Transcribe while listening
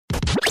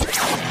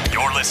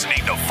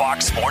listening to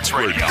Fox Sports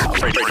Radio.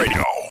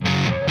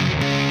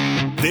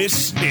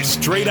 This is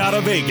Straight Outta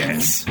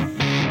Vegas.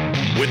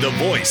 With the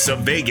voice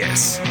of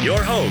Vegas,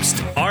 your host,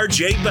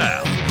 RJ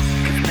Bell.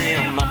 Give me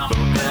a number,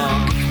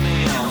 girl. Give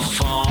me a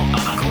phone.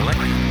 I'm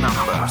collecting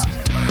numbers.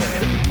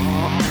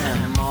 More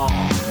and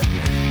more.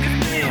 Give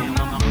me a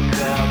number,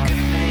 girl.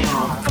 Give me a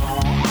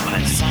phone. I'm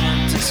a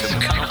scientist of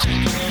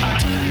counting. I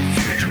tell you,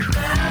 future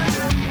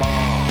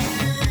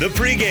more. The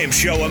pregame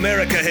show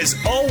America has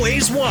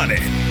always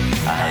wanted.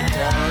 I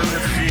tell the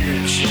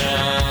future.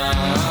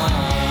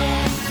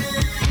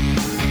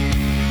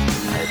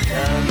 I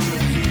tell the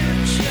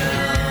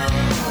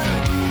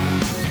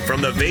future.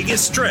 From the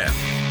Vegas Strip,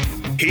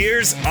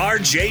 here's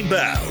RJ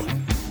Bell.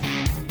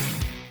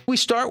 We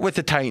start with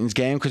the Titans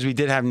game because we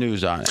did have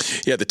news on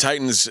it. Yeah, the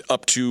Titans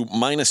up to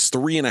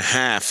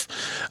 -3.5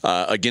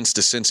 against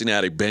the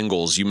Cincinnati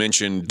Bengals. You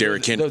mentioned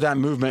Derrick Henry. Though that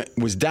movement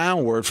was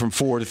downward from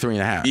 4 to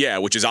 3.5. Yeah,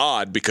 which is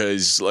odd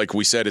because, like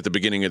we said at the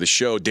beginning of the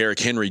show, Derrick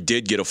Henry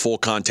did get a full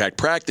contact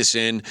practice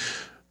in.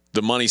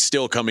 The money's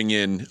still coming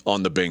in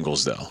on the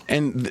Bengals, though.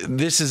 And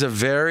this is a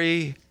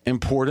very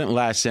important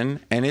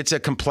lesson, and it's a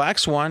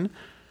complex one,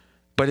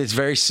 but it's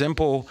very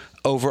simple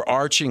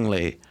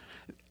overarchingly.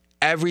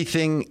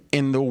 Everything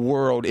in the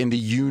world, in the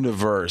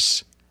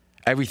universe,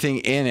 everything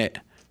in it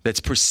that's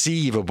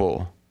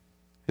perceivable,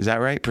 is that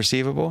right?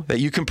 Perceivable? That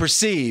you can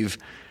perceive,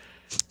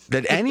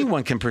 that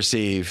anyone can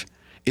perceive,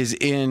 is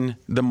in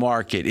the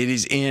market. It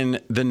is in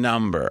the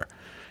number.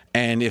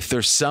 And if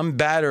there's some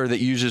bettor that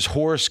uses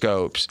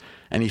horoscopes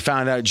and he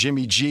found out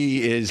Jimmy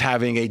G is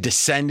having a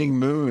descending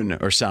moon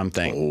or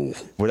something,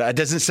 well, that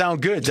doesn't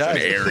sound good, does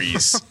it?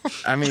 Aries.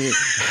 I mean,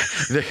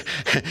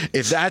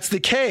 if that's the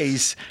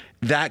case,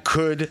 that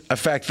could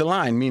affect the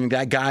line, meaning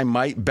that guy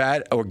might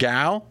bet, or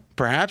gal,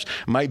 perhaps,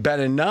 might bet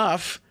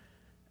enough.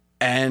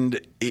 And,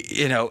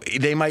 you know,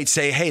 they might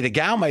say, hey, the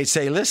gal might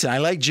say, listen, I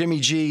like Jimmy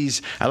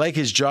G's, I like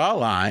his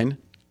jawline.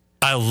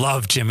 I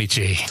love Jimmy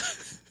G.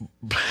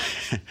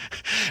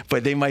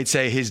 But they might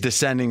say his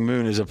descending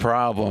moon is a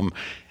problem.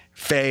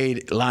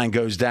 Fade, line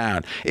goes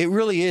down. It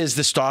really is,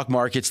 the stock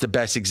market's the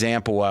best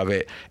example of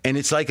it. And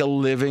it's like a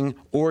living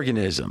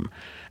organism.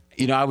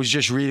 You know, I was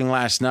just reading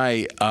last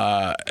night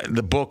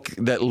the book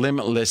that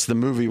Limitless, the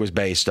movie, was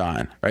based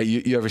on. Right?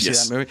 You ever see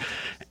that movie?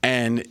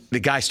 And the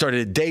guy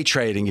started day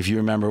trading, if you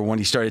remember, when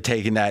he started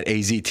taking that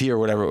AZT or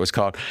whatever it was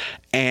called.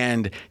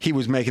 And he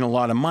was making a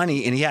lot of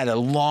money. And he had a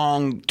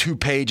long 2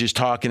 pages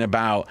talking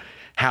about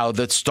how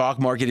the stock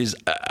market is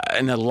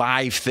an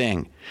alive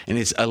thing. And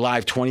it's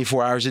alive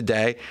 24 hours a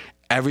day,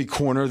 every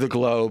corner of the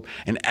globe.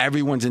 And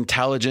everyone's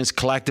intelligence,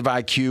 collective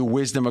IQ,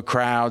 wisdom of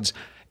crowds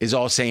is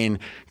all saying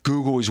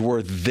Google is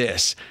worth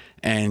this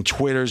and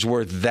Twitter's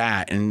worth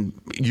that and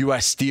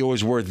U.S. Steel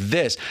is worth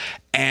this.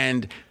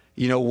 And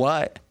you know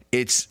what?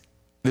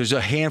 There's a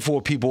handful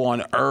of people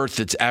on earth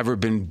that's ever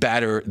been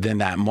better than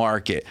that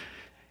market.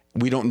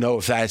 We don't know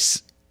if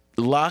that's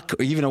luck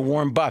or even a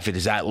Warren Buffett.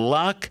 Is that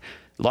luck?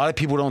 A lot of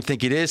people don't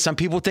think it is. Some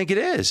people think it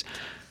is.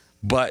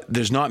 But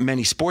there's not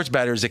many sports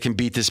bettors that can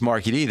beat this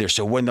market either.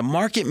 So when the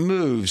market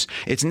moves,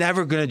 it's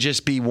never going to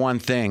just be one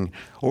thing,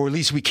 or at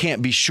least we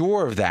can't be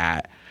sure of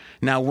that.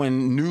 Now,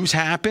 when news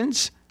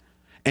happens,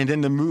 and then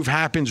the move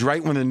happens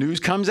right when the news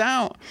comes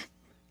out,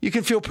 you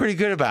can feel pretty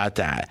good about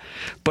that.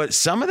 But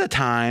some of the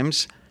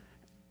times,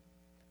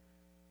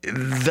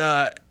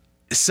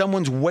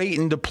 someone's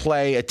waiting to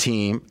play a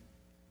team,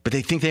 but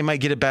they think they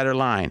might get a better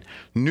line.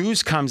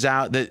 News comes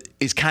out that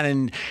is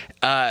kind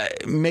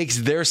of makes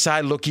their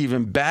side look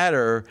even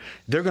better.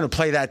 They're going to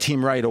play that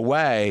team right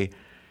away,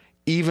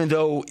 even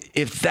though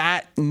if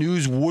that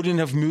news wouldn't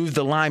have moved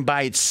the line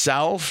by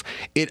itself,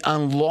 it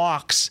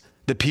unlocks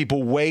the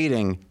people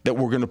waiting that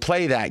we're going to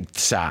play that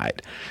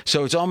side.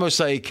 So it's almost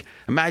like,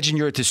 imagine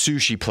you're at the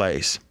sushi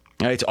place.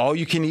 Right, it's all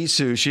you can eat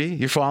sushi.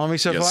 You're following me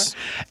so far?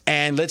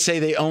 And let's say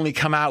they only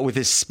come out with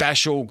this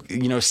special,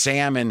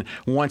 salmon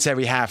once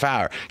every half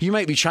hour. You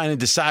might be trying to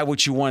decide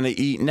what you want to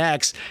eat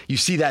next. You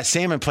see that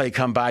salmon plate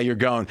come by, you're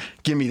going,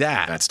 give me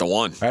that. That's the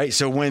one. Right?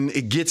 So when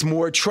it gets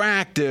more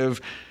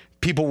attractive,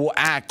 people will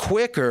act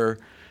quicker.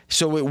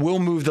 So it will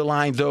move the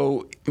line,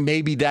 though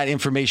maybe that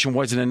information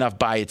wasn't enough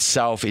by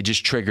itself. It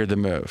just triggered the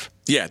move.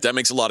 Yeah, that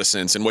makes a lot of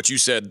sense. And what you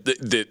said,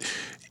 that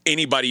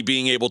anybody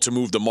being able to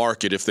move the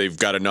market if they've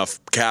got enough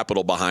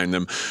capital behind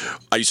them.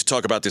 I used to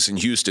talk about this in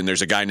Houston.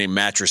 There's a guy named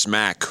Mattress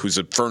Mac who's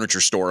a furniture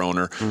store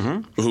owner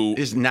who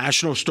his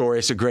national story.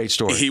 It's a great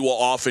story. He will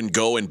often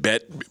go and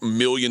bet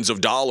millions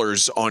of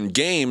dollars on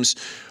games.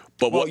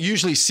 But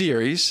usually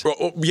series.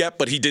 Yeah,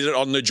 but he did it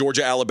on the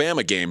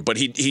Georgia-Alabama game. But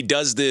he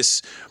does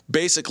this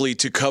basically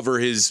to cover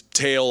his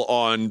tail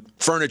on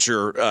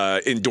furniture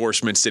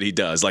endorsements that he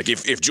does. Like,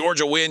 if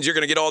Georgia wins, you're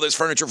going to get all this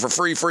furniture for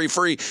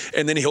free.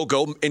 And then he'll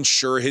go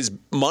insure his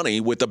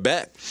money with a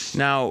bet.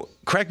 Now,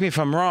 correct me if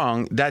I'm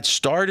wrong, that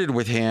started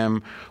with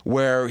him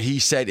where he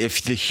said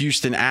if the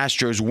Houston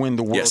Astros win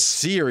the World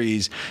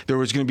Series, there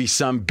was going to be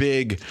some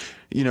big...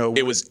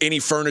 it was any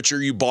furniture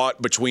you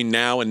bought between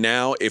now and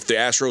now. If the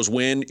Astros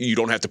win, you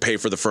don't have to pay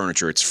for the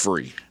furniture. It's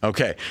free.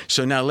 Okay.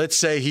 So now let's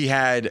say he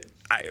had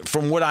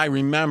from what I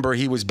remember,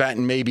 he was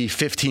betting maybe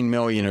 15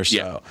 million or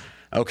so.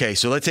 Yeah. Okay,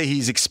 so let's say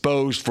he's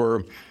exposed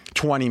for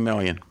 20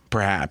 million,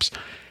 perhaps.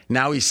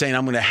 Now he's saying,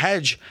 I'm going to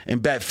hedge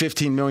and bet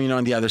 15 million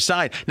on the other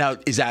side. Now,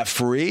 is that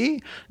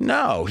free?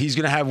 No. He's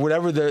going to have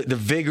whatever the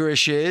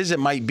vigorish is. It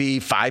might be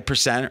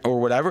 5%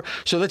 or whatever.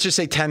 So let's just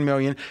say 10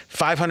 million,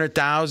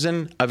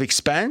 500,000 of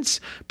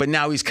expense, but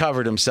now he's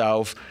covered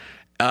himself.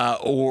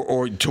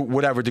 Or to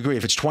whatever degree.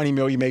 If it's 20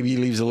 million, maybe he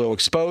leaves a little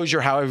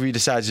exposure, however he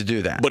decides to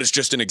do that. But it's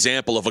just an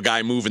example of a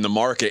guy moving the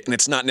market, and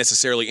it's not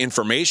necessarily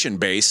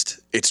information-based.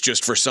 It's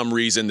just for some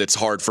reason that's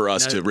hard for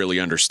us to really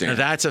understand. Now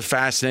that's a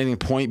fascinating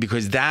point,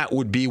 because that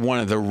would be one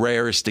of the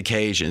rarest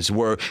occasions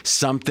where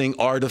something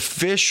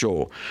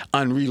artificial,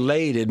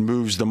 unrelated,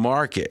 moves the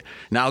market.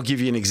 Now I'll give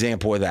you an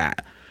example of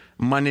that.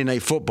 Monday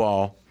Night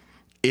Football,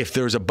 if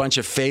there's a bunch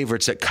of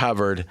favorites that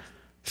covered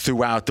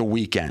throughout the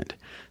weekend.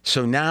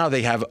 So now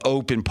they have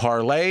open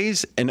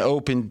parlays and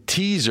open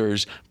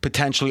teasers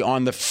potentially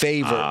on the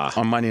favorite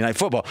on Monday Night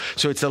Football.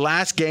 So it's the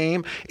last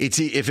game.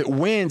 If it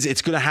wins,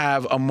 it's going to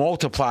have a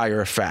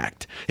multiplier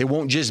effect. It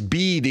won't just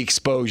be the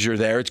exposure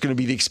there. It's going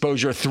to be the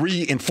exposure of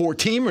 3 and 4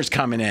 teamers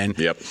coming in.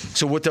 Yep.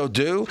 So what they'll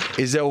do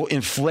is they'll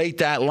inflate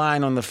that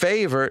line on the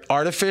favorite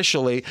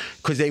artificially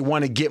because they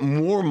want to get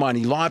more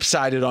money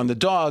lopsided on the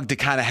dog to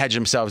kind of hedge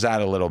themselves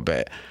out a little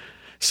bit.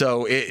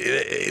 So,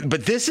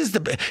 but this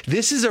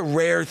is a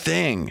rare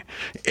thing,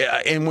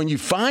 and when you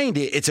find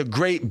it, it's a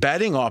great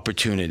betting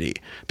opportunity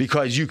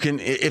because you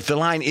can, if the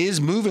line is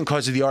moving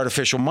because of the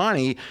artificial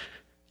money,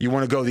 you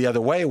want to go the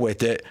other way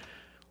with it.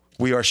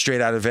 We are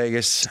Straight Out of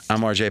Vegas. I'm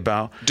RJ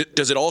Bell.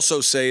 Does it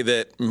also say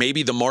that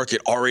maybe the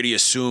market already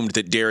assumed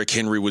that Derrick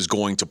Henry was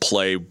going to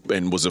play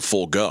and was a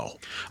full go?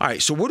 All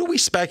right. So, what do we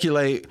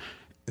speculate?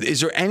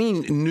 Is there any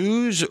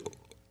news?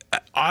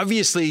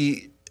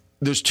 Obviously,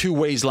 there's 2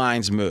 ways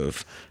lines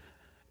move.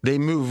 They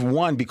move,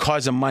 one,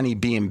 because of money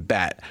being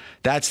bet.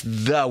 That's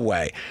the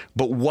way.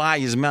 But why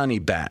is money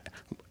bet?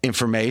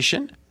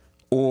 Information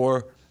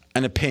or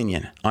an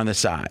opinion on the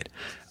side?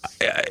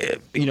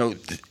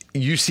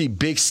 You see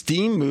big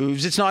steam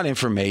moves. It's not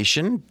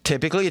information.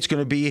 Typically, it's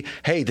going to be,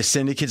 hey, the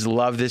syndicates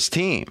love this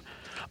team.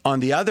 On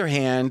the other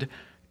hand,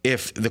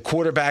 if the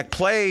quarterback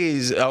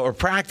plays or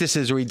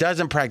practices or he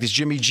doesn't practice,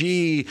 Jimmy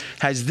G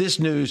has this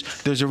news,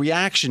 there's a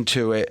reaction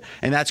to it,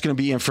 and that's going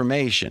to be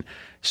information.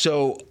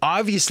 So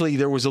obviously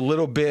there was a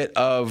little bit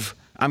of,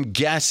 I'm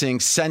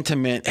guessing,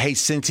 sentiment, hey,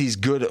 since he's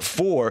good at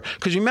 4,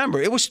 because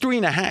remember, it was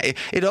 3.5.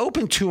 It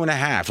opened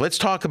 2.5. Let's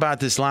talk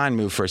about this line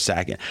move for a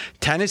second.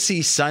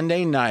 Tennessee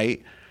Sunday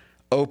night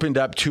opened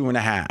up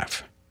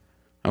 2.5.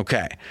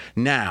 Okay.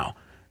 Now,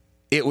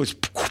 it was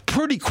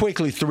pretty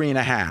quickly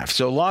 3.5.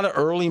 So a lot of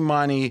early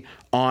money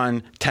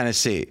on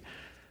Tennessee.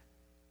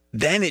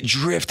 Then it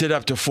drifted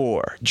up to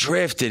 4.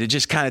 It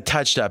just kind of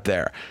touched up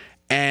there.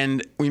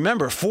 And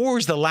remember, 4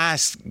 is the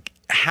last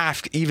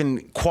half,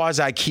 even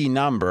quasi-key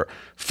number.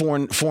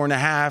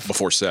 4.5.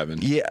 Before 7.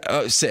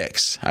 Yeah,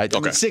 6. I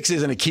mean, 6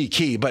 isn't a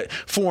key, but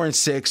 4 and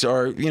 6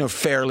 are,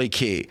 fairly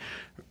key.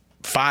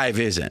 5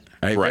 isn't.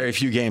 Right? Very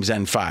few games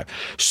end 5.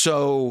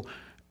 So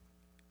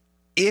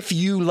if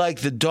you like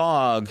the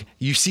dog,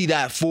 you see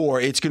that 4,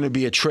 it's going to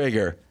be a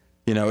trigger.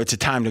 It's a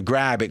time to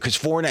grab it because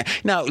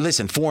 4.5. Now,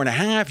 listen,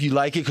 4.5, you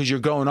like it because you're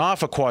going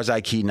off a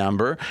quasi-key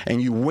number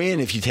and you win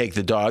if you take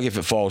the dog, if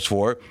it falls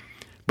 4.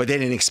 But they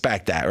didn't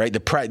expect that, right?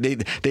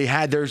 They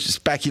had their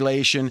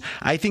speculation.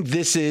 I think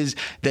this is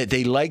that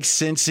they like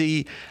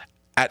Cincy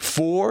at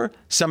 4.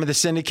 Some of the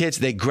syndicates,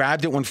 they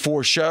grabbed it when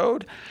 4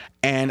 showed.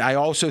 And I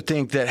also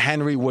think that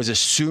Henry was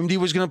assumed he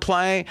was going to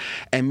play.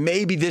 And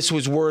maybe this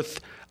was worth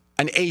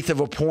 1/8 of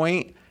a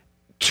point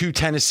to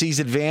Tennessee's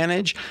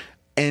advantage,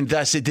 and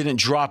thus it didn't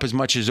drop as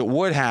much as it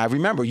would have.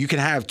 Remember, you can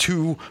have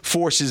 2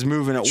 forces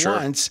moving at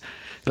once,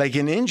 like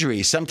in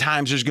injuries.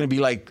 Sometimes there's going to be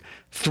like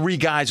 3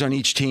 guys on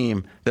each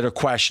team that are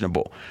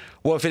questionable.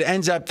 Well, if it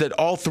ends up that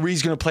all 3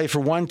 is going to play for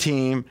one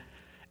team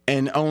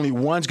and only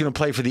one's going to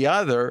play for the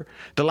other,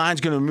 the line's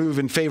going to move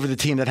in favor of the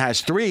team that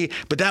has 3,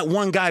 but that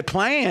one guy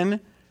playing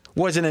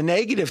wasn't a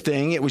negative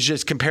thing. It was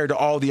just compared to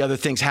all the other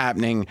things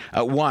happening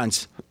at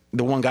once.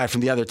 The one guy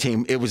from the other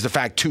team, it was the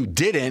fact 2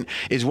 didn't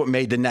is what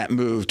made the net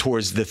move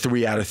towards the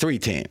 3 out of 3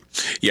 team.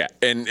 Yeah,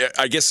 and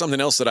I guess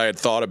something else that I had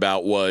thought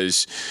about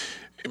was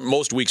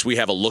most weeks we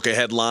have a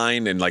look-ahead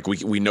line and like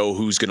we know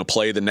who's going to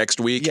play the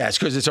next week. Yes,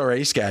 because it's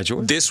already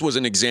scheduled. This was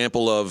an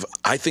example of,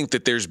 I think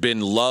that there's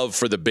been love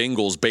for the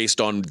Bengals based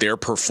on their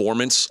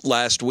performance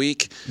last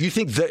week. You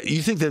think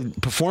the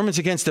performance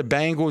against the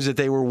Bengals, that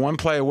they were one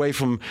play away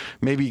from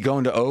maybe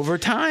going to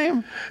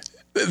overtime?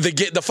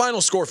 The final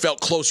score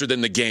felt closer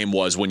than the game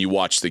was when you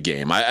watched the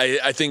game.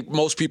 I think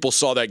most people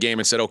saw that game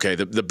and said, okay,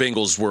 the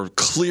Bengals were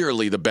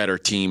clearly the better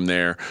team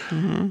there.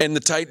 Mm-hmm. And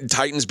the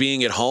Titans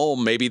being at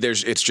home, maybe the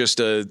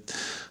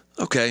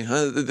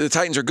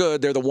Titans are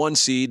good. They're the 1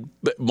 seed,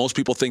 but most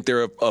people think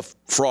they're a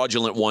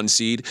fraudulent 1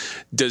 seed.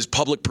 Does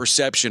public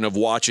perception of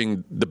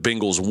watching the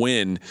Bengals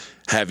win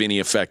have any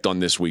effect on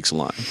this week's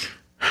line?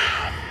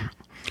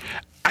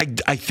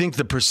 I think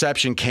the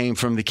perception came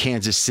from the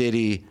Kansas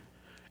City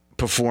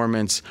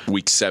performance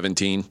Week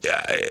 17.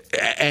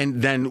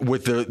 and then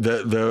with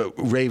the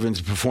Ravens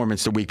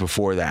performance the week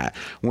before that.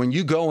 When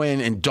you go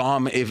in and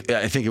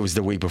I think it was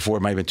the week before,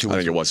 it might have been 2 weeks. I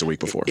think it was the week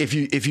before. If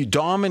you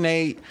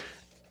dominate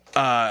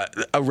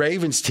a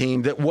Ravens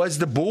team that was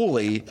the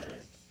bully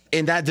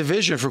in that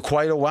division for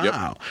quite a while.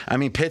 Yep. I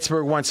mean,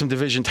 Pittsburgh won some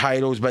division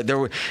titles, but there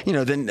were,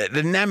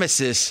 the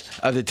nemesis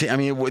of the team. I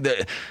mean,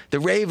 the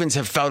Ravens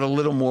have felt a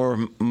little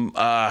more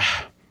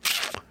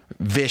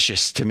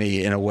vicious to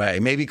me in a way.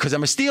 Maybe because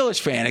I'm a Steelers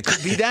fan. It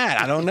could be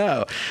that. I don't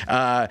know.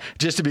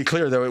 Just to be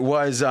clear, though, it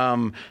was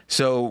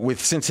so with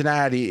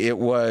Cincinnati, it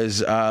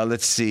was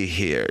let's see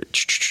here.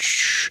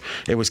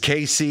 It was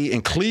KC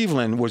and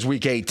Cleveland was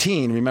week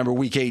 18. Remember,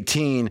 week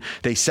 18,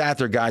 they sat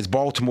their guys.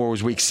 Baltimore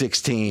was week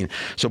 16.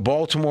 So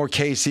Baltimore,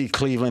 KC,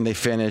 Cleveland, they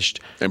finished.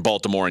 And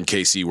Baltimore and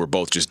KC were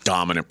both just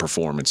dominant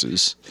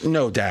performances.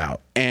 No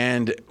doubt.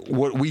 And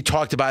what we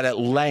talked about at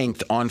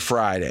length on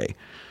Friday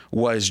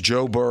was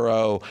Joe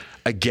Burrow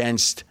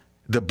against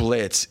the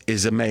blitz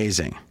is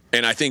amazing.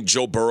 And I think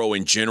Joe Burrow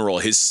in general,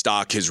 his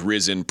stock has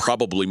risen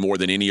probably more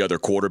than any other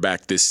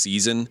quarterback this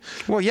season.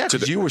 Well, yeah,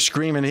 because you were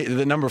screaming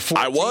the number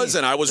 14. I was,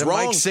 and I was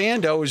wrong. Mike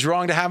Sando was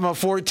wrong to have him at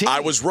 14.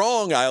 I was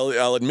wrong.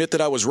 I'll admit that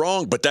I was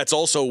wrong. But that's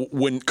also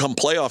when come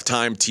playoff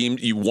time,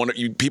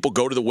 people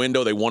go to the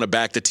window. They want to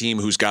back the team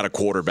who's got a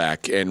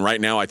quarterback. And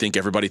right now, I think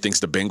everybody thinks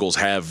the Bengals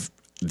have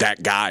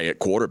that guy at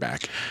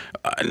quarterback.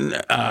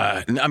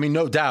 I mean,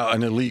 no doubt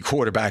an elite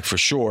quarterback for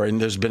sure. And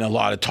there's been a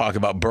lot of talk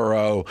about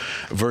Burrow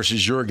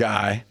versus your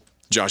guy.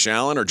 Josh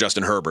Allen or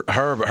Justin Herbert?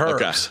 Herbs.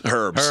 Okay.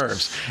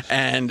 Herbs.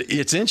 And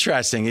it's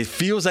interesting. It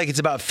feels like it's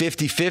about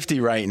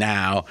 50-50 right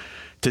now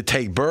to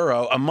take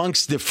Burrow.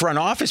 Amongst the front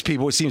office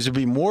people, it seems to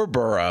be more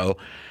Burrow.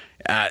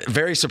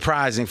 Very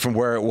surprising from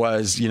where it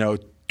was,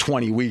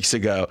 20 weeks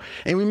ago.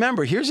 And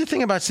remember, here's the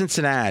thing about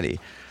Cincinnati.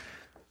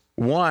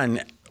 One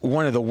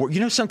of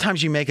the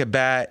sometimes you make a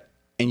bet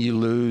and you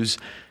lose,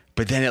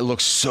 but then it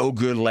looks so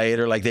good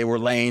later. Like they were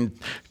laying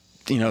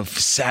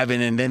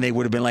 7, and then they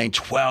would have been laying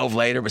 12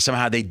 later, but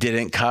somehow they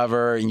didn't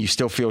cover, and you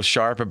still feel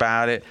sharp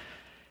about it.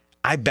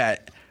 I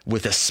bet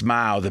with a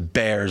smile the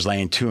Bears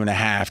laying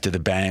 2.5 to the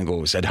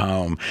Bengals at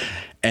home.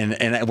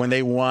 And when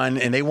they won,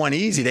 and they won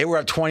easy, they were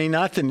up 20-0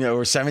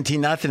 or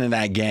 17-0 in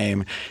that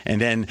game. And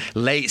then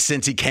late,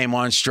 since he came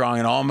on strong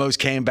and almost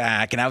came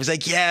back, and I was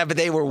like, yeah, but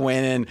they were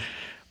winning.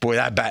 Boy,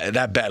 that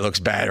bet looks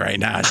bad right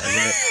now.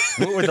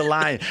 What would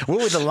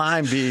the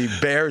line be?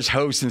 Bears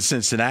hosting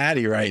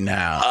Cincinnati right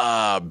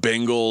now.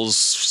 Bengals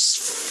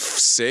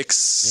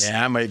 6.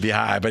 Yeah, I might be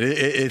high, but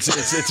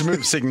it's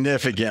moved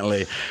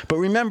significantly. But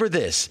remember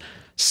this: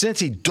 since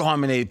he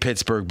dominated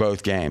Pittsburgh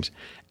both games,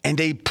 and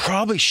they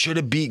probably should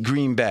have beat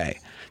Green Bay,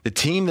 the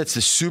team that's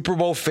the Super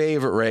Bowl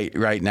favorite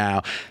right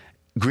now.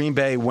 Green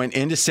Bay went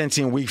into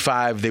Cincy in week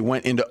 5. They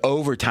went into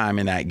overtime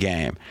in that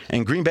game.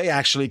 And Green Bay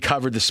actually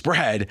covered the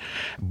spread,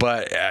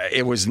 but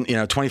it was,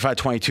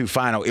 25-22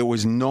 final. It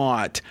was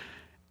not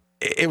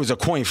 – it was a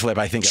coin flip,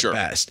 I think, Sure.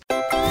 at best.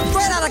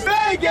 Straight out of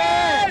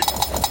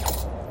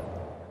Vegas!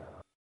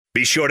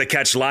 Be sure to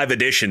catch live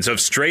editions of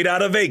Straight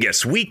Outta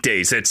Vegas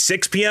weekdays at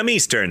 6 p.m.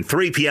 Eastern,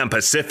 3 p.m.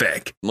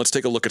 Pacific. Let's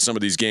take a look at some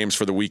of these games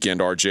for the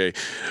weekend, RJ.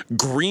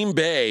 Green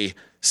Bay,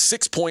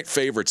 6-point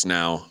favorites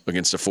now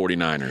against the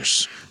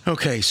 49ers.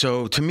 Okay,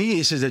 so to me,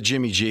 this is a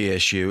Jimmy G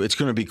issue. It's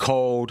going to be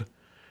cold.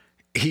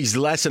 He's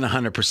less than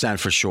 100%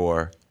 for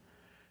sure.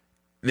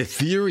 The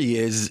theory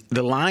is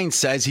the line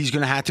says he's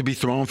going to have to be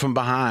thrown from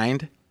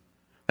behind.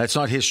 That's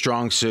not his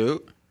strong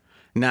suit.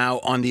 Now,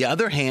 on the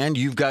other hand,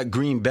 you've got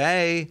Green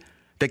Bay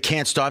that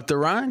can't stop the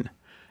run.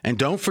 And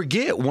don't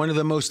forget, one of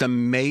the most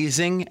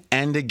amazing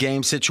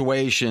end-of-game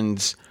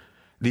situations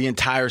the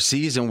entire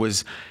season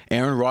was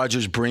Aaron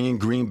Rodgers bringing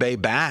Green Bay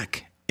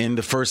back in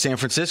the first San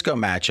Francisco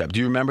matchup. Do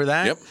you remember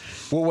that? Yep.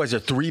 What was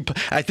it?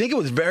 I think it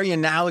was very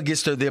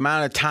analogous to the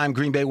amount of time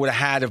Green Bay would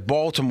have had if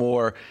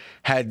Baltimore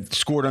had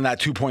scored on that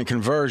 2-point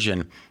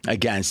conversion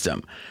against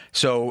them.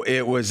 So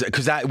it was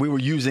because we were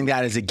using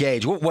that as a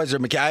gauge. What was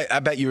it, McKay? I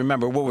bet you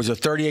remember. What was it,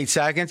 38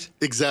 seconds?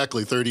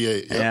 Exactly,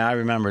 38. Yep. Yeah, I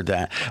remembered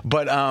that.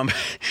 But no.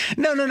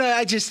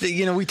 I just,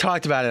 we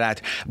talked about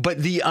it.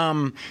 But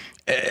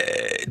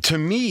to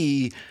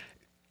me,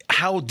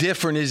 how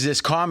different is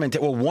this comment?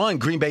 Well, one,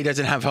 Green Bay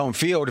doesn't have home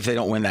field if they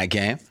don't win that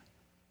game.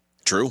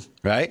 True.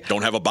 Right?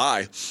 Don't have a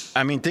bye.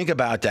 I mean, think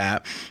about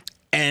that.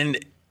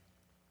 And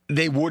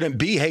they wouldn't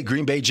be, hey,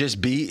 Green Bay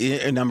just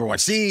beat a number 1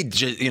 seed.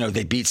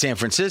 They beat San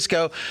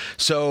Francisco.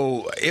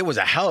 So it was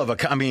a hell of a,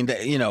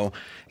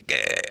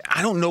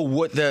 I don't know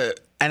what the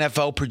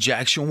NFL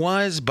projection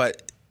was,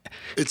 but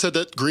It said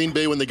that Green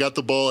Bay, when they got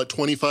the ball at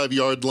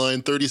 25-yard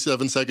line,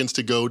 37 seconds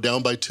to go,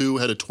 down by 2,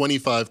 had a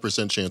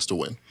 25% chance to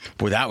win.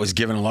 Boy, that was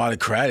giving a lot of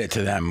credit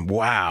to them.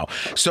 Wow.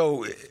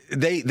 So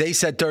they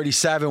said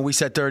 37, we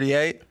said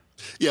 38?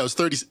 Yeah, it was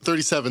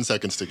 37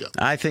 seconds to go.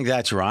 I think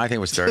that's wrong. I think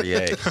it was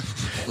 38.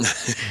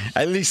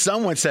 At least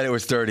someone said it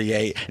was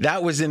 38.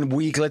 That was in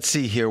week, let's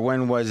see here.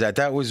 When was that?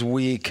 That was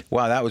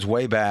that was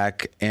way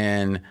back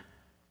in,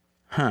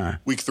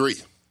 Week 3.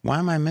 Why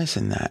am I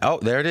missing that? Oh,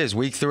 there it is,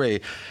 week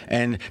 3.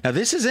 And now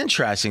this is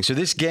interesting. So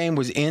this game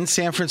was in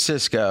San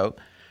Francisco,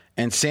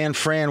 and San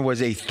Fran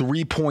was a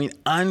 3-point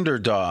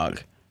underdog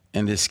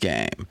in this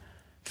game.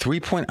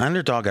 3-point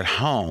underdog at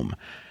home.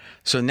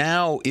 So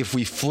now if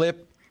we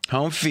flip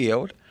home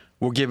field,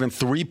 we're giving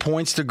 3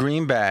 points to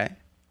Green Bay.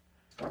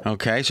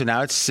 Okay, so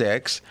now it's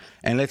 6.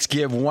 And let's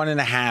give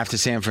 1.5 to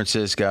San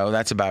Francisco.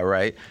 That's about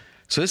right.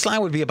 So this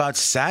line would be about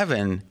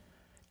 7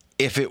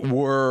 if it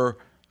were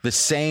the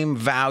same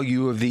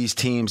value of these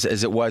teams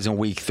as it was in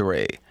week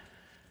 3.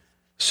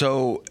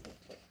 So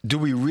do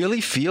we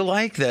really feel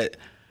like that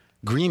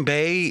Green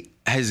Bay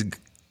has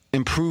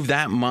improved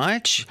that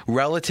much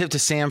relative to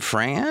San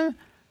Fran?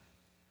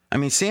 I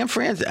mean, San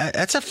Fran,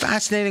 that's a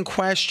fascinating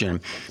question.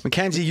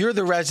 Mackenzie, you're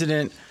the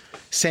resident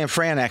San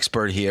Fran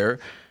expert here.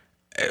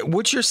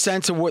 What's your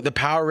sense of what the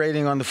power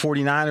rating on the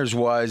 49ers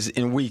was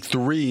in week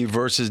 3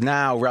 versus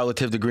now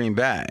relative to Green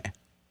Bay?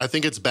 I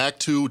think it's back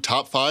to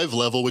top 5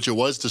 level, which it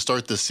was to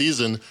start the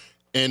season.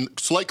 And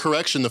slight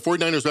correction, the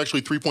 49ers were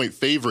actually 3-point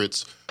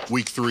favorites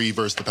week 3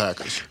 versus the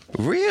Packers.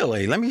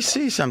 Really? Let me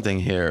see something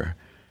here.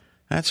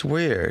 That's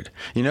weird.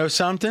 You know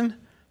something?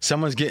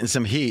 Someone's getting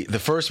some heat. The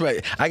first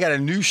way, I got a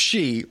new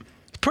sheet.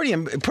 Pretty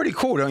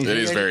cool, don't you think?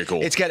 It is very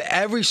cool. It's got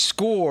every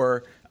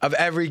score of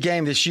every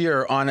game this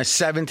year on a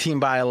 17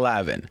 by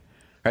 11.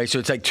 Right? So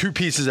it's like 2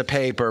 pieces of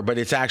paper, but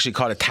it's actually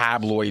called a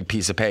tabloid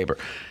piece of paper.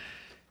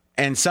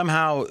 And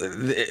somehow,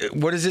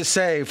 what does it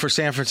say for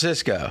San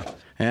Francisco?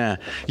 Yeah.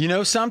 You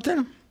know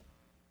something?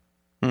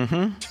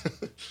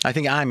 I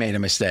think I made a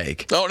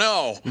mistake. Oh,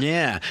 no.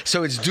 Yeah.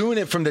 So it's doing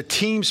it from the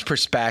team's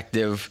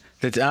perspective.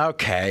 That's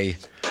okay.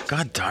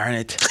 God darn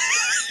it.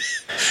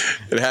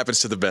 It happens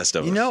to the best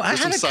of us. You know, I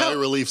There's had some a sigh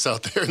reliefs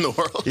out there in the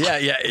world.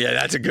 Yeah.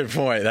 That's a good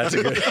point. That's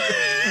a good.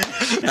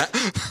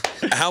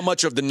 How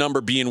much of the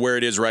number being where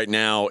it is right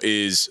now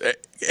is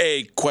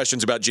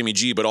questions about Jimmy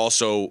G, but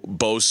also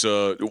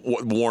Bosa,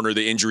 Warner,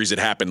 the injuries that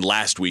happened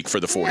last week for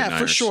the 49ers. Yeah,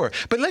 for sure.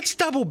 But let's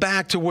double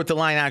back to what the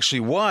line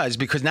actually was,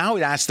 because now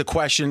it asks the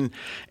question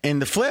in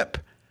the flip,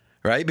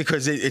 right?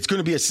 Because it was going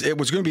to be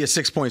a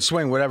 6-point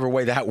swing, whatever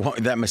way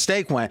that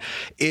mistake went.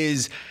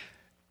 Has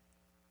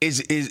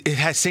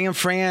San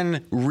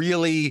Fran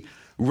really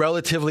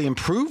relatively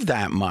improved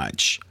that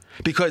much?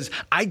 Because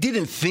I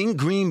didn't think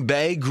Green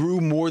Bay grew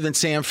more than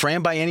San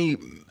Fran by any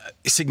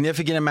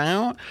significant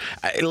amount.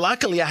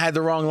 Luckily, I had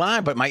the wrong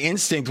line, but my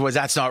instinct was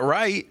that's not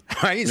right,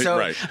 right? So,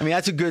 right. I mean,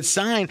 that's a good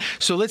sign.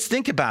 So let's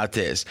think about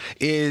this.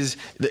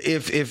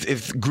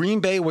 If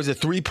Green Bay was a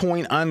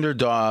 3-point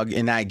underdog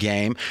in that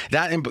game,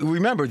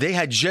 remember, they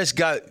had just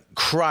got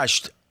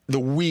crushed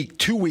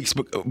 2 weeks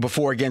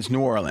before against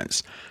New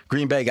Orleans.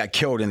 Green Bay got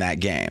killed in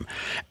that game.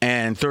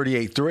 And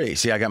 38-3.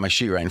 See, I got my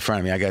sheet right in front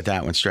of me. I got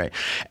that one straight.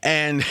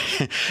 And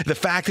the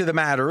fact of the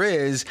matter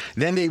is,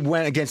 then they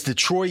went against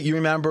Detroit. You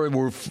remember,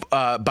 were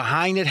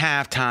behind at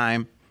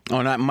halftime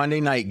on that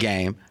Monday night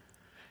game.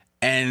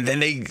 And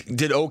then they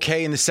did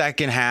okay in the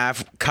second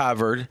half,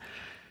 covered.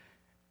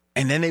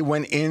 And then they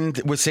went in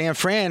with San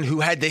Fran,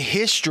 who had the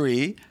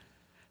history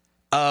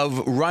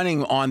of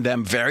running on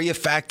them very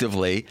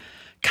effectively.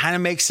 Kind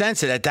of makes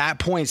sense that at that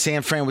point,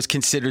 San Fran was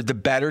considered the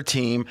better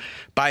team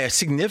by a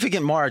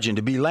significant margin.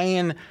 To be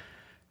laying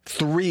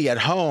 3 at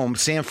home,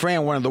 San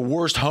Fran, one of the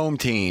worst home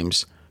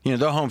teams. You know,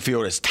 their home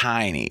field is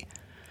tiny.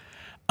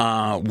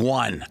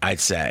 1, I'd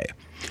say.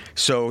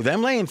 So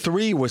them laying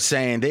 3 was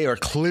saying they are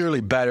clearly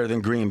better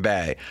than Green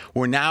Bay.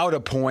 We're now at a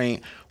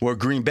point where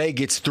Green Bay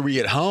gets 3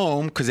 at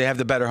home because they have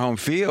the better home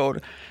field.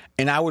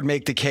 And I would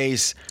make the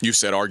case. You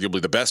said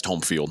arguably the best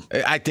home field.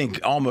 I think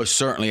almost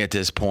certainly at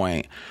this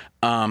point.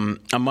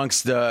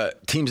 Amongst the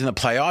teams in the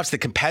playoffs, the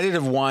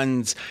competitive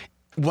ones,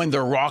 when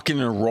they're rocking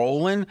and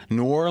rolling,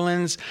 New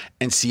Orleans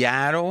and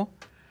Seattle,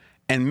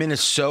 and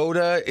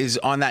Minnesota is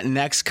on that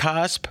next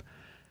cusp.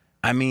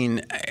 I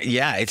mean,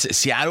 yeah,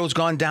 Seattle's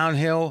gone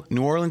downhill.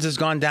 New Orleans has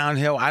gone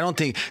downhill. I don't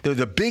think they're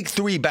the big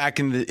 3 back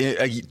in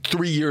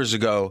 3 years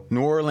ago: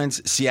 New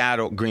Orleans,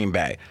 Seattle, Green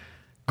Bay.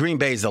 Green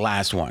Bay is the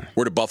last one.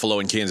 Where did Buffalo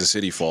and Kansas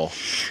City fall?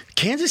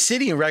 Kansas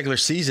City in regular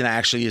season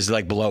actually is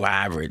like below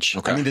average.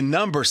 Okay. I mean, the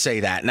numbers say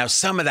that. Now,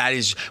 some of that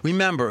is,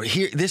 remember,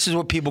 here, this is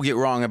what people get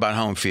wrong about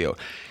home field.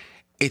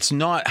 It's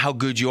not how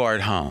good you are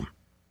at home.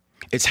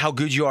 It's how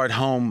good you are at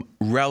home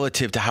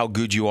relative to how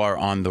good you are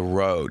on the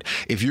road.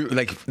 If you're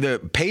like the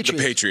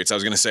Patriots, I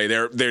was going to say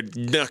they're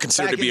not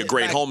considered to be a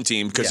great home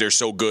team because they're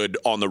so good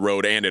on the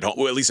road and at home.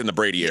 Well, at least in the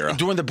Brady era.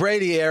 During the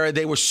Brady era,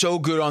 they were so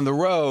good on the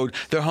road.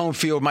 Their home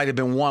field might have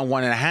been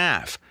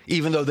 1.5,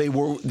 even though they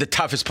were the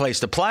toughest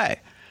place to play,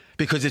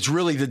 because it's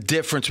really the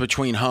difference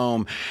between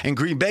home and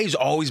Green Bay's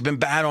always been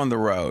bad on the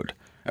road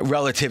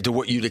relative to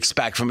what you'd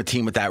expect from a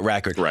team with that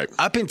record. Right.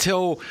 Up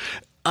until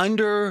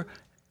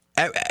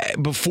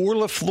before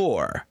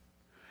LaFleur,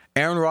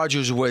 Aaron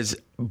Rodgers was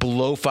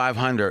below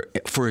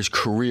 500 for his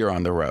career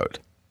on the road.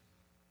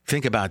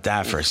 Think about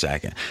that for a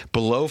second.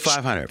 Below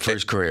 500 for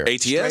his career.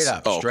 ATS?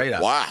 Straight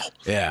up. Wow.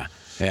 Yeah.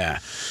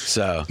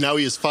 So Now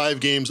he has 5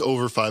 games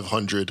over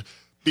 500.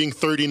 Being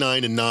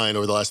 39-9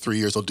 over the last 3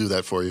 years will do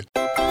that for you.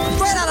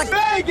 Straight out of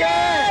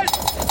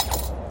Vegas!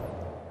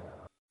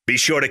 Be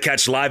sure to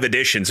catch live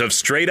editions of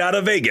Straight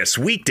Outta Vegas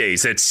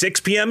weekdays at 6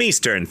 p.m.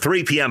 Eastern,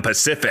 3 p.m.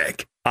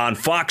 Pacific on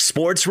Fox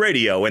Sports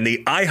Radio and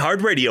the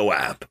iHeartRadio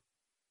app.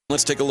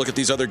 Let's take a look at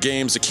these other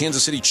games. The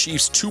Kansas City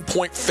Chiefs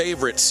 2-point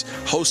favorites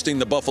hosting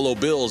the Buffalo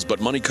Bills,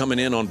 but money coming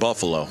in on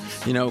Buffalo.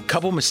 You know, a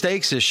couple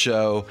mistakes this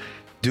show.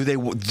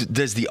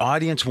 Does the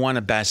audience want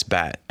a best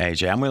bet,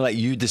 AJ? I'm going to let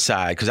you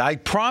decide because I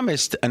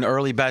promised an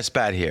early best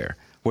bet here.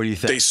 What do you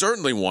think? They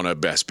certainly want a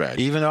best bet.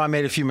 Even though I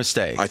made a few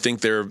mistakes. I think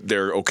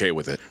they're okay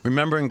with it.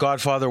 Remember in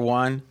Godfather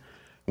 1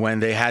 when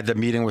they had the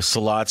meeting with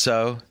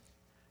Sollozzo?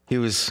 He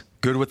was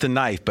good with the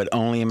knife, but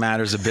only in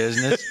matters of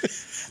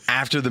business.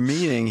 After the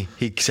meeting,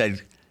 he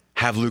said,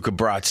 have Luca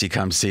Brasi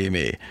come see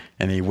me.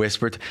 And he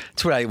whispered.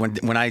 That's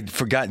what when I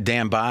forgot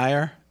Dan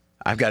Byer,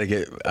 I've got to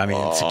get,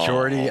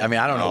 security.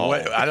 I don't know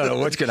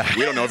what's going to happen.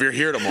 We don't know if you're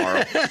here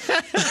tomorrow.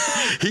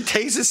 He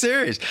takes it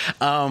serious.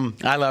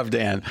 I love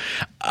Dan.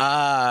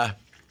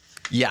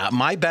 Yeah,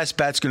 my best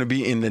bet's going to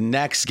be in the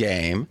next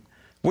game.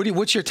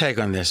 What's your take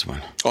on this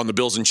one? On the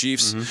Bills and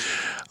Chiefs?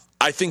 Mm-hmm.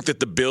 I think that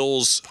the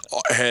Bills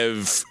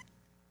have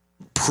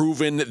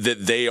proven that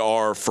they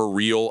are for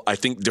real. I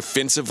think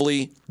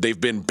defensively, they've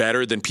been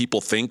better than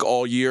people think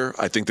all year.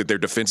 I think that their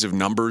defensive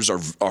numbers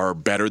are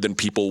better than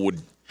people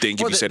would think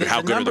if you said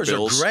how good are the Bills. The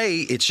numbers are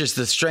great. It's just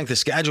the strength of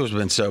schedule has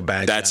been so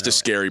bad. That's the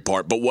scary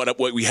part. But what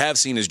we have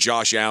seen is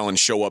Josh Allen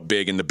show up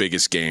big in the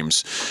biggest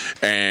games.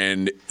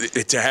 And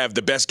to have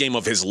the best game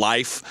of his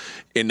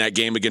life in that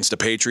game against the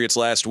Patriots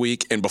last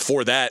week. And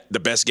before that,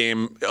 the best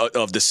game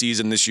of the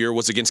season this year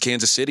was against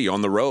Kansas City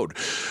on the road.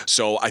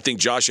 So I think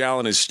Josh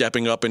Allen is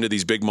stepping up into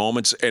these big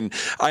moments. And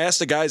I asked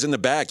the guys in the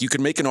back, you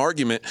can make an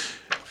argument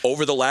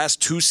over the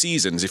last 2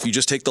 seasons. If you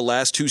just take the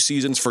last 2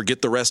 seasons,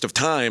 forget the rest of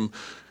time,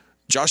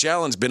 Josh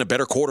Allen's been a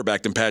better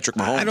quarterback than Patrick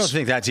Mahomes. I don't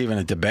think that's even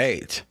a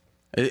debate.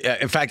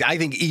 In fact, I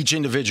think each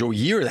individual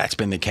year that's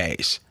been the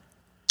case.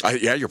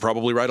 Yeah, you're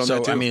probably right on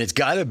that, too. It's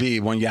got to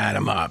be when you add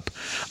them up.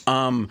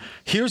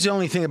 Here's the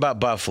only thing about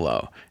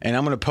Buffalo, and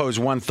I'm going to pose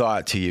one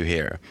thought to you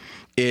here,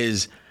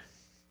 is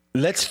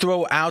let's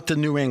throw out the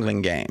New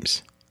England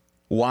games.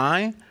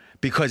 Why?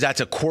 Because that's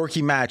a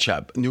quirky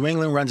matchup. New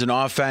England runs an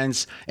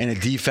offense and a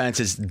defense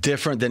is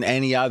different than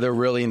any other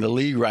really in the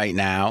league right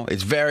now.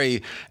 It's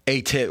very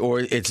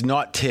it's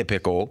not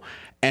typical.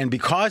 And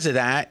because of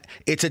that,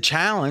 it's a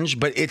challenge,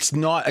 but it's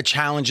not a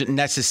challenge that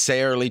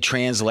necessarily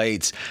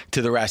translates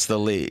to the rest of the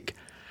league.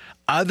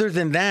 Other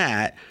than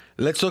that,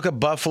 let's look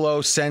at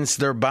Buffalo since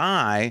their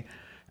bye.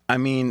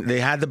 They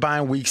had the bye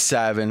in week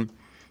 7.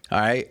 All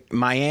right.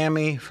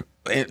 Miami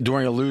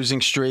during a losing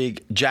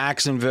streak,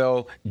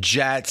 Jacksonville,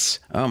 Jets.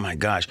 Oh, my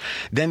gosh.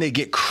 Then they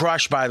get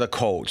crushed by the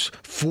Colts,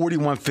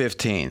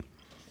 41-15.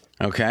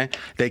 Okay?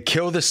 They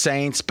kill the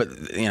Saints, but,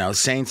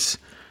 Saints,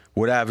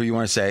 whatever you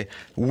want to say.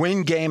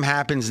 Win game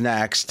happens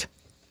next.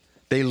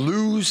 They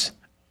lose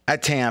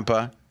at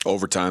Tampa.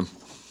 Overtime.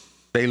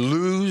 They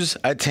lose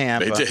at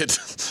Tampa. They did.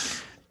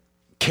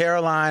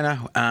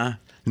 Carolina,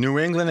 New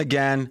England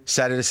again,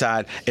 set it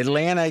aside.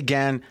 Atlanta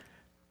again,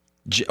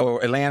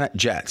 Atlanta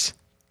Jets.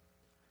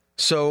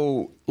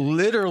 So,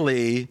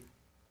 literally,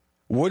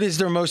 what is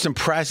their most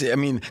impressive?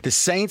 The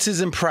Saints is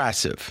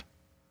impressive,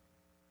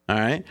 all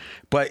right?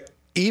 But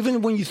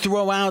even when you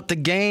throw out the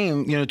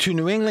game, 2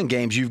 New England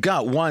games, you've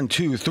got 1,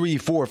 2, 3,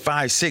 4,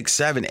 5, 6,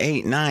 7,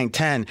 8, 9,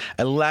 10,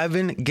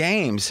 11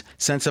 games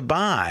since a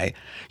bye.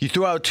 You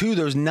throw out 2,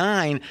 there's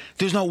 9.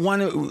 There's not one.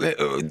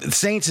 The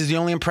Saints is the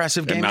only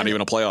impressive game. And not even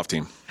a playoff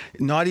team.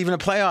 Not even a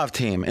playoff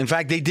team. In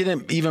fact, they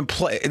didn't even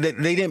play.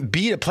 They didn't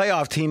beat a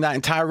playoff team that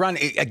entire run,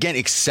 again,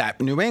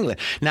 except New England.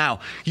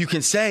 Now, you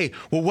can say,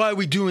 well, why are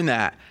we doing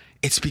that?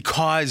 It's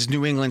because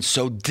New England's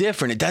so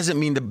different. It doesn't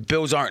mean the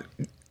Bills aren't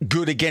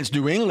good against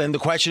New England. The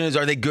question is,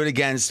 are they good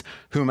against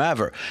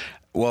whomever?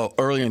 Well,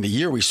 earlier in the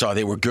year, we saw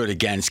they were good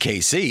against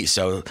KC.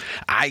 So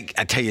I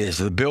tell you this,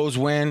 if the Bills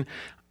win,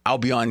 I'll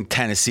be on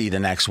Tennessee the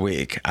next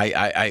week.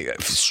 I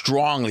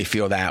strongly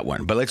feel that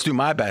one. But let's do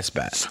my best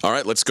bet. All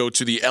right, let's go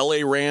to the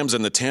LA Rams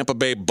and the Tampa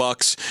Bay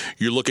Bucks.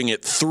 You're looking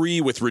at 3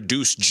 with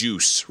reduced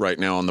juice right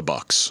now on the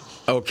Bucks.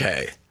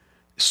 Okay,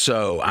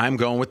 so I'm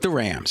going with the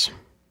Rams,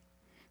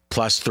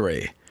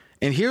 +3.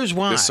 And here's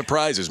why. This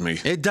surprises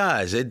me. It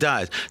does.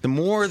 The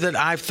more that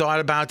I've thought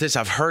about this,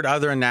 I've heard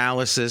other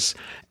analysis,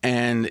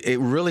 and it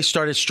really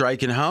started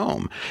striking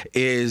home,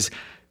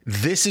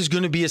 this is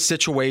going to be a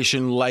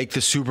situation like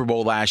the Super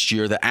Bowl last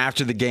year that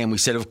after the game we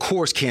said, of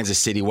course, Kansas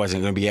City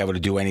wasn't going to be able to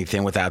do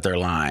anything without their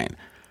line,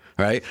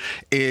 right?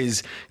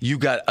 You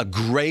got a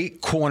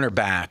great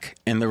cornerback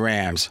in the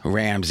Rams,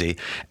 Ramsey,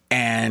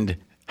 and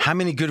how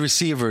many good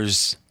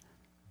receivers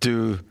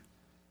do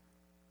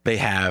they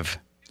have?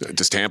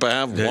 Does Tampa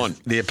have? One.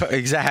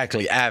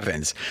 Exactly,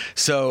 Evans.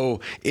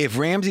 So if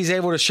Ramsey's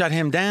able to shut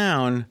him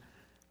down,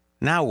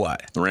 now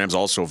what? The Rams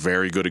also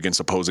very good against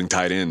opposing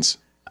tight ends.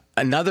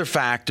 Another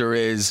factor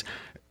is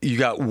you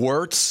got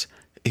Wirtz,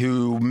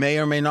 who may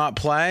or may not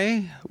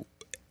play,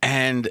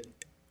 and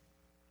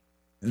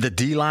the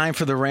D-line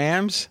for the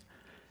Rams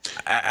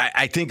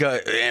I think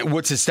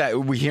what's his stat? Are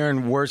we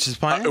hearing Wirfs is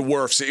playing?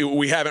 Wirfs.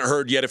 We haven't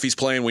heard yet if he's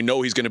playing. We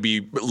know he's going to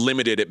be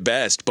limited at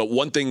best. But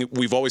one thing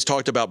we've always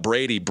talked about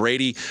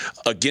Brady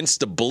against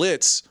the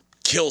blitz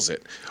kills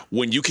it.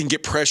 When you can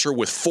get pressure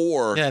with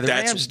 4, the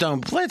Rams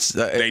don't blitz.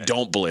 They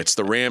don't blitz.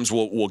 The Rams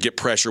will get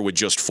pressure with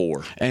just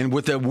 4. And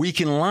with a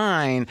weakened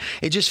line,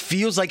 it just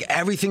feels like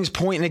everything's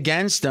pointing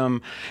against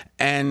them.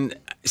 And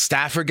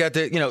Stafford got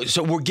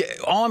so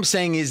all I'm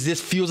saying is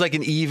this feels like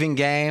an even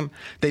game.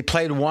 They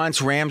played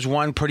once. Rams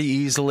won pretty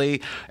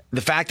easily.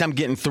 The fact I'm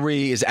getting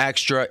 3 is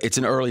extra. It's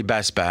an early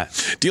best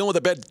bet. Dealing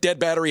with a dead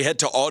battery, head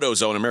to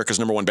AutoZone, America's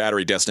 #1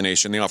 battery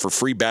destination. They offer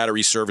free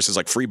battery services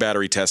like free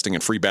battery testing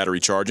and free battery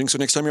charging. So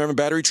next time you're having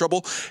battery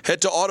trouble,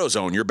 head to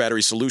AutoZone, your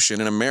battery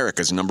solution and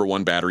America's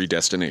 #1 battery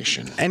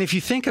destination. And if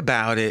you think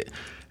about it,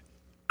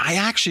 I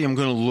actually am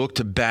going to look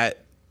to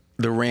bet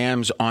the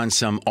Rams on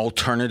some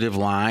alternative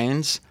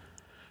lines.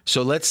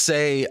 So let's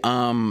say,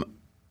 I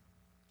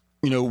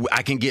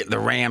can get the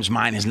Rams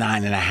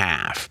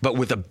 -9.5, but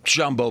with a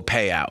jumbo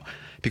payout.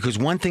 Because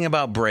one thing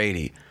about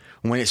Brady,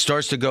 when it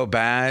starts to go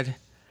bad,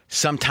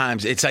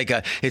 sometimes it's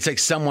like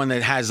someone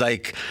that has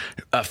like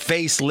a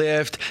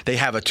facelift. They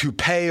have a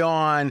toupee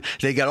on.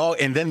 They got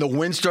and then the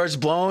wind starts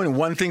blowing, and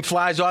one thing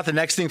flies off, the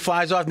next thing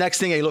flies off. Next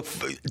thing, they look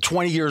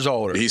 20 years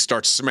older. He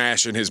starts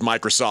smashing his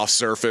Microsoft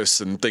Surface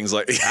and things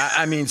like.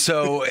 I mean,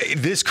 so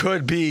this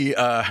could be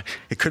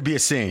it could be a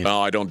scene. No,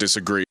 I don't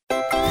disagree.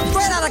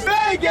 Straight out of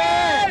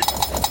Vegas!